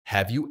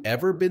Have you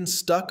ever been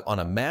stuck on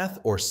a math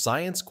or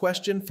science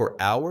question for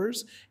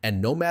hours and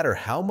no matter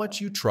how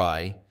much you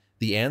try,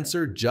 the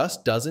answer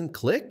just doesn't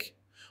click?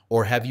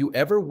 Or have you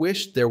ever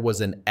wished there was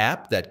an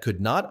app that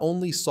could not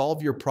only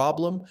solve your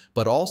problem,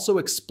 but also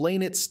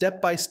explain it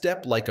step by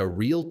step like a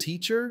real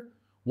teacher?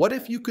 What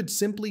if you could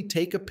simply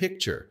take a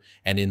picture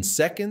and in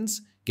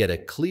seconds get a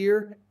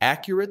clear,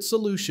 accurate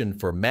solution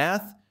for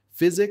math,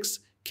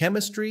 physics,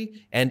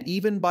 chemistry, and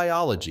even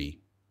biology?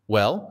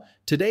 Well,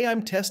 today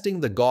I'm testing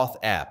the Gauth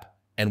app,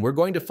 and we're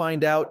going to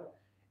find out,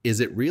 is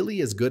it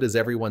really as good as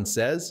everyone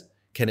says?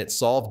 Can it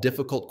solve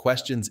difficult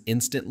questions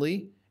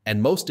instantly?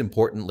 And most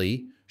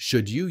importantly,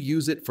 should you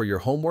use it for your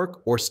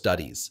homework or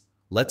studies?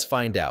 Let's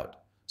find out.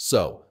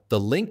 So, the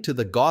link to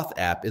the Gauth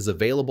app is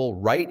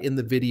available right in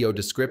the video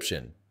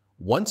description.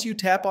 Once you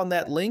tap on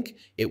that link,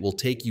 it will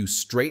take you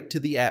straight to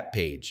the app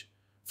page.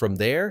 From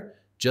there,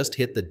 just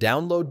hit the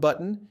download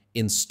button,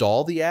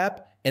 install the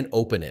app, and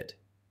open it.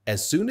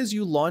 As soon as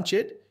you launch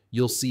it,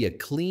 you'll see a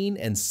clean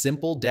and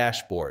simple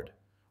dashboard.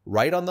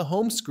 Right on the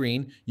home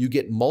screen, you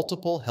get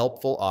multiple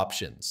helpful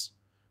options.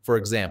 For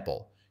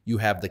example, you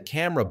have the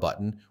camera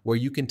button where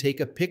you can take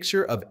a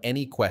picture of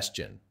any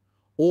question.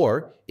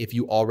 Or, if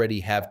you already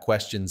have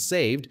questions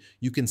saved,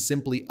 you can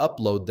simply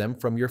upload them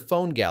from your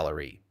phone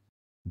gallery.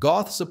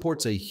 Gauth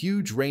supports a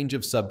huge range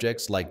of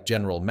subjects like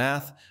general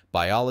math,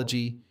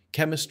 biology,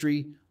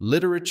 chemistry,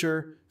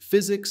 literature,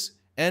 physics,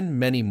 and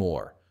many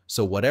more.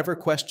 So whatever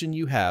question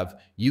you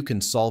have, you can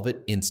solve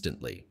it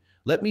instantly.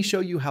 Let me show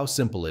you how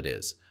simple it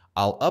is.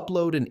 I'll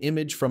upload an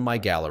image from my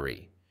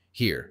gallery.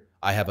 Here,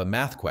 I have a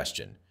math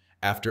question.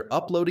 After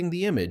uploading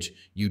the image,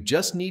 you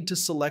just need to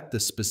select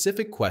the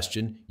specific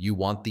question you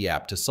want the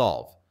app to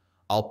solve.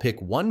 I'll pick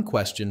one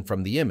question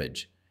from the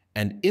image,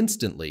 and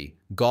instantly,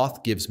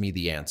 Gauth gives me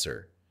the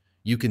answer.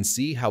 You can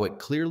see how it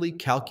clearly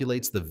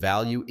calculates the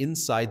value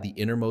inside the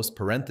innermost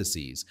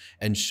parentheses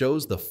and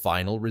shows the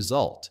final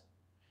result.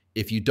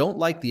 If you don't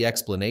like the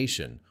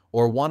explanation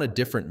or want a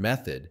different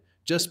method,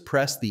 just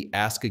press the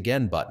Ask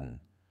Again button.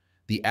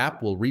 The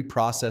app will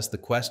reprocess the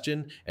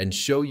question and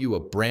show you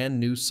a brand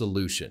new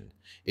solution.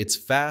 It's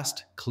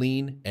fast,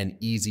 clean, and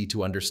easy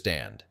to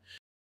understand.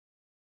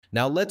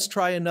 Now let's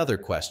try another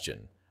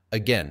question.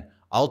 Again,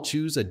 I'll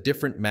choose a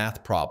different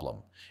math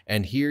problem.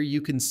 And here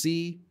you can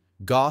see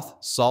Gauth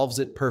solves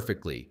it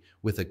perfectly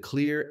with a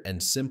clear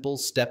and simple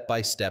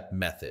step-by-step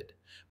method.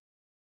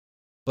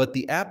 But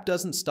the app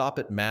doesn't stop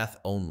at math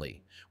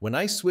only. When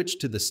I switch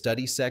to the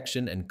study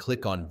section and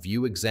click on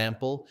View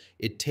Example,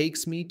 it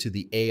takes me to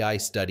the AI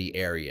study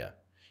area.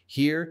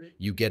 Here,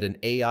 you get an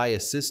AI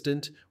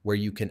assistant where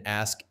you can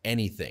ask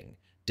anything: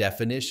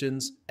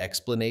 definitions,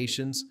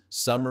 explanations,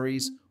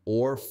 summaries,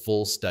 or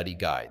full study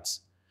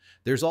guides.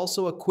 There's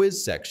also a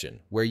quiz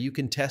section where you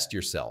can test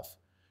yourself.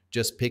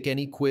 Just pick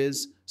any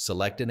quiz,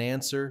 select an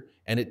answer,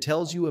 and it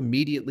tells you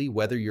immediately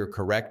whether you're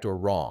correct or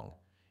wrong.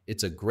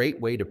 It's a great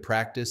way to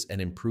practice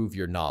and improve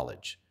your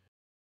knowledge.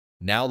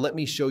 Now let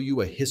me show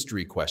you a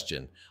history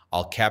question.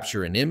 I'll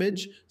capture an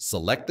image,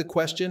 select the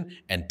question,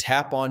 and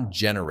tap on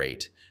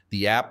Generate.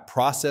 The app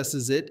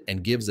processes it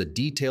and gives a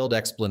detailed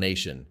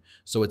explanation.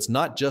 So it's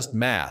not just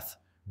math.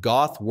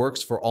 Gauth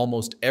works for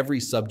almost every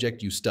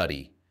subject you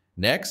study.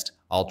 Next,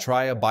 I'll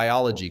try a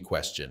biology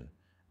question.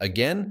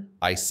 Again,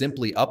 I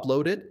simply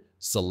upload it,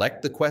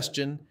 select the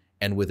question,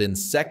 and within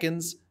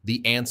seconds,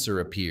 the answer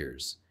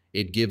appears.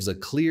 It gives a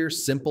clear,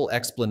 simple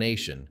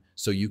explanation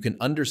so you can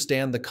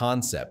understand the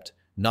concept,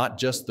 not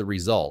just the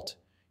result.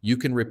 You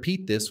can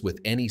repeat this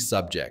with any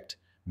subject: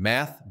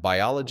 math,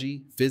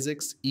 biology,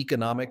 physics,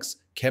 economics,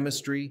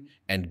 chemistry,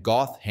 and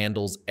Gauth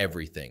handles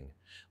everything.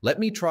 Let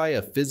me try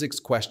a physics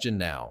question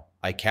now.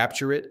 I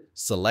capture it,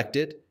 select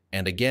it,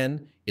 and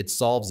again, it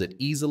solves it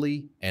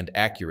easily and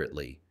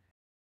accurately.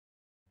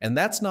 And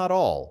that's not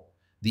all.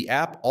 The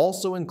app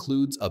also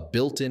includes a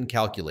built-in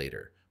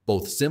calculator,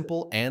 both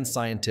simple and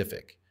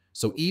scientific.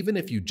 So even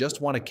if you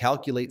just want to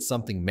calculate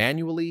something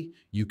manually,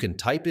 you can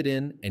type it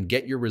in and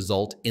get your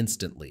result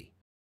instantly.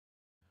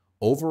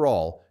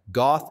 Overall,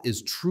 Gauth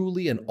is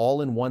truly an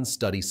all-in-one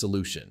study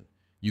solution.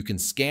 You can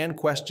scan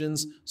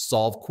questions,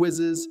 solve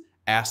quizzes,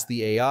 ask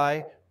the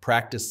AI,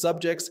 practice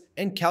subjects,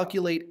 and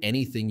calculate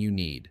anything you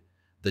need.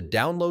 The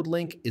download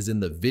link is in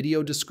the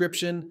video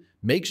description.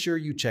 Make sure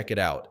you check it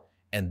out.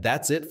 And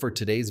that's it for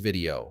today's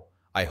video.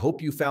 I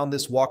hope you found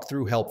this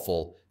walkthrough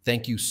helpful.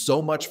 Thank you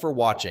so much for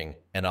watching,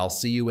 and I'll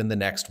see you in the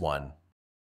next one.